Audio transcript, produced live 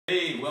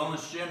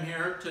Wellness Jim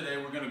here. Today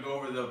we're going to go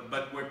over the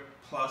Budwig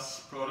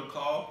Plus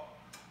protocol.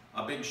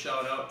 A big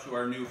shout out to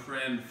our new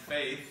friend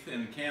Faith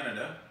in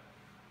Canada.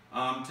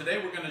 Today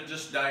we're going to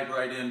just dive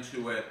right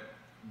into it.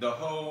 The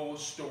whole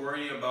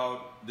story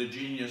about the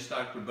genius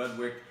Dr.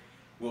 Budwig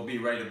will be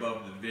right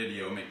above the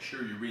video. Make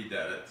sure you read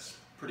that. It's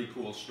a pretty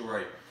cool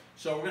story.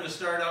 So we're going to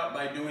start out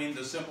by doing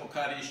the simple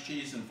cottage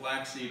cheese and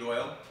flaxseed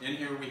oil. In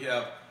here we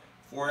have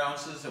 4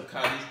 ounces of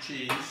cottage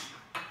cheese.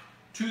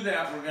 To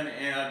that we're going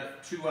to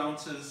add 2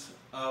 ounces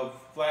of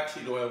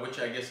flaxseed oil, which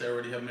I guess I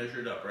already have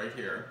measured up right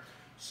here.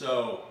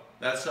 So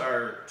that's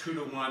our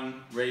 2-to-1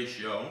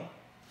 ratio.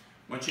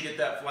 Once you get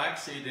that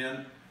flaxseed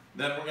in,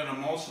 then we're going to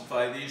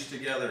emulsify these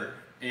together.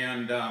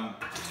 And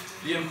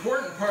the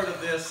important part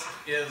of this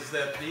is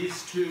that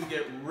these two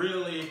get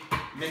really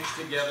mixed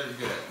together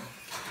good.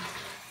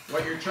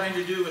 What you're trying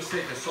to do is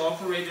take a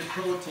sulfurated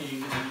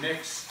protein and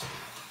mix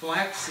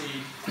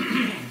flaxseed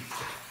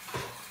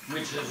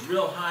which is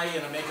real high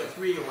in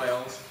omega-3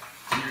 oils,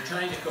 and you're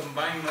trying to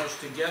combine those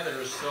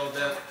together so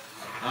that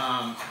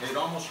it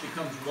almost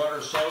becomes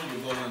water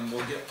soluble and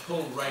will get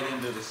pulled right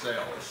into the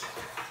cells.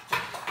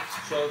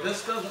 So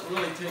this doesn't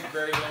really take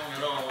very long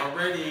at all.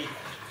 Already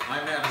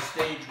I'm at a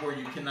stage where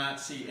you cannot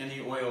see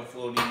any oil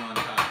floating on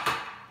top.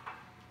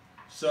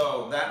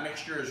 So that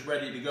mixture is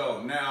ready to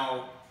go.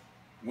 Now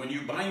when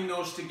you bind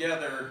those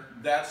together,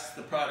 that's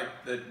the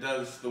product that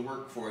does the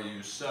work for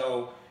you.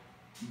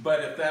 But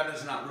if that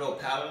is not real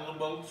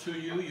palatable to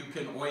you, you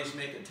can always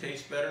make it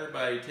taste better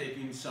by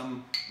taking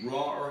some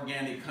raw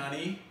organic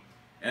honey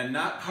and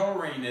not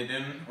powering it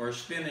in or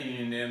spinning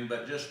it in,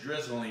 but just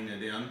drizzling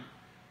it in.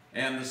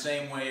 And the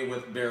same way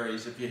with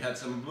berries. If you had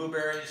some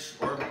blueberries,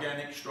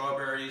 organic,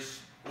 strawberries,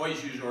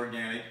 always use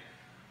organic.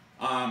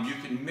 You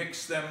can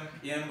mix them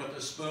in with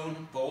a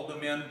spoon, fold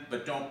them in,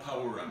 but don't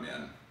powder them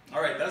in.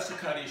 All right, that's the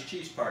cottage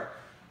cheese part.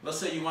 Let's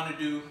say you want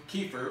to do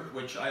kefir,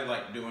 which I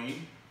like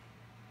doing.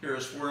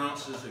 Here's 4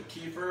 ounces of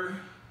kefir,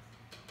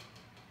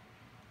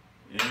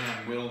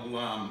 and we'll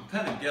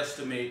kind of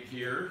guesstimate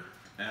here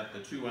at the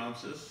 2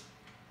 ounces.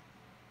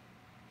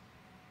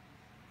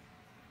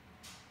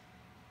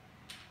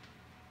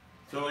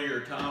 Fill your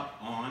top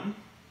on.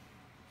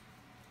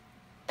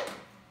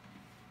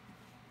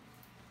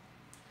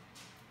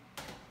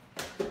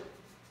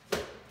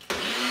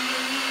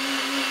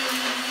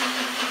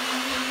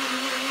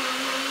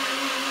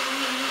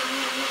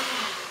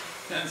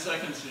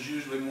 Seconds is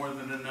usually more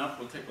than enough.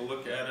 We'll take a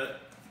look at it,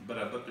 but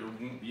I bet there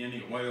won't be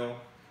any oil.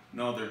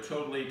 No, they're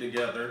totally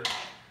together.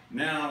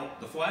 Now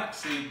the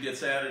flaxseed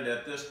gets added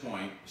at this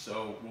point,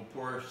 so we'll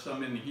pour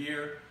some in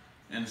here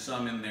and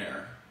some in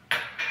there.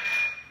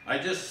 I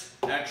just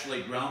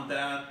actually ground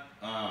that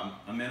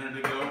a minute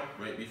ago,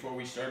 right before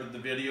we started the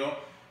video.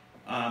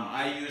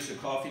 I use a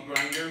coffee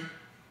grinder.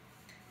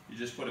 You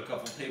just put a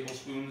couple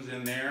tablespoons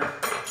in there,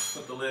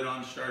 put the lid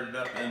on, start it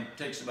up, and it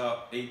takes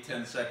about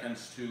 8-10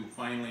 seconds to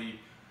finally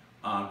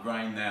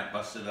grind that,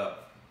 bust it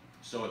up,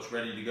 so it's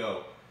ready to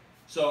go.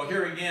 So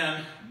here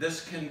again,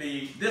 this can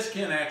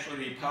actually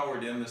be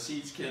powered in. The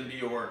seeds can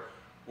be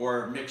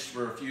or mixed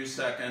for a few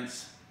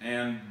seconds,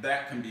 and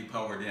that can be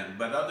powered in.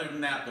 But other than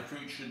that, the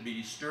fruit should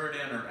be stirred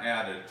in or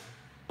added.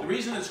 The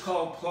reason it's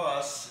called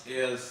plus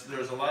is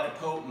there's a lot of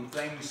potent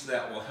things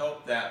that will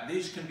help that.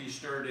 These can be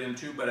stirred in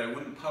too, but I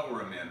wouldn't power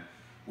them in.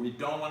 We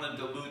don't want to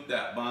dilute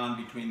that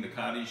bond between the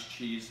cottage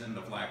cheese and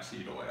the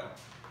flaxseed oil.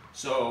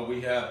 So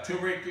we have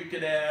turmeric you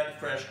could add,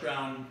 fresh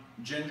ground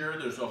ginger.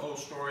 There's a whole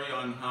story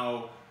on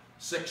how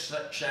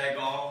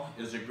 6-shagol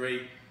is a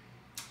great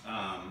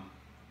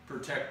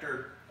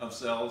protector of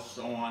cells,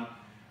 so on.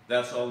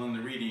 That's all in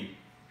the reading.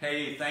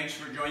 Hey, thanks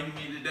for joining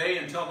me today.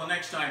 Until the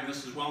next time,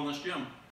 this is Wellness Jim.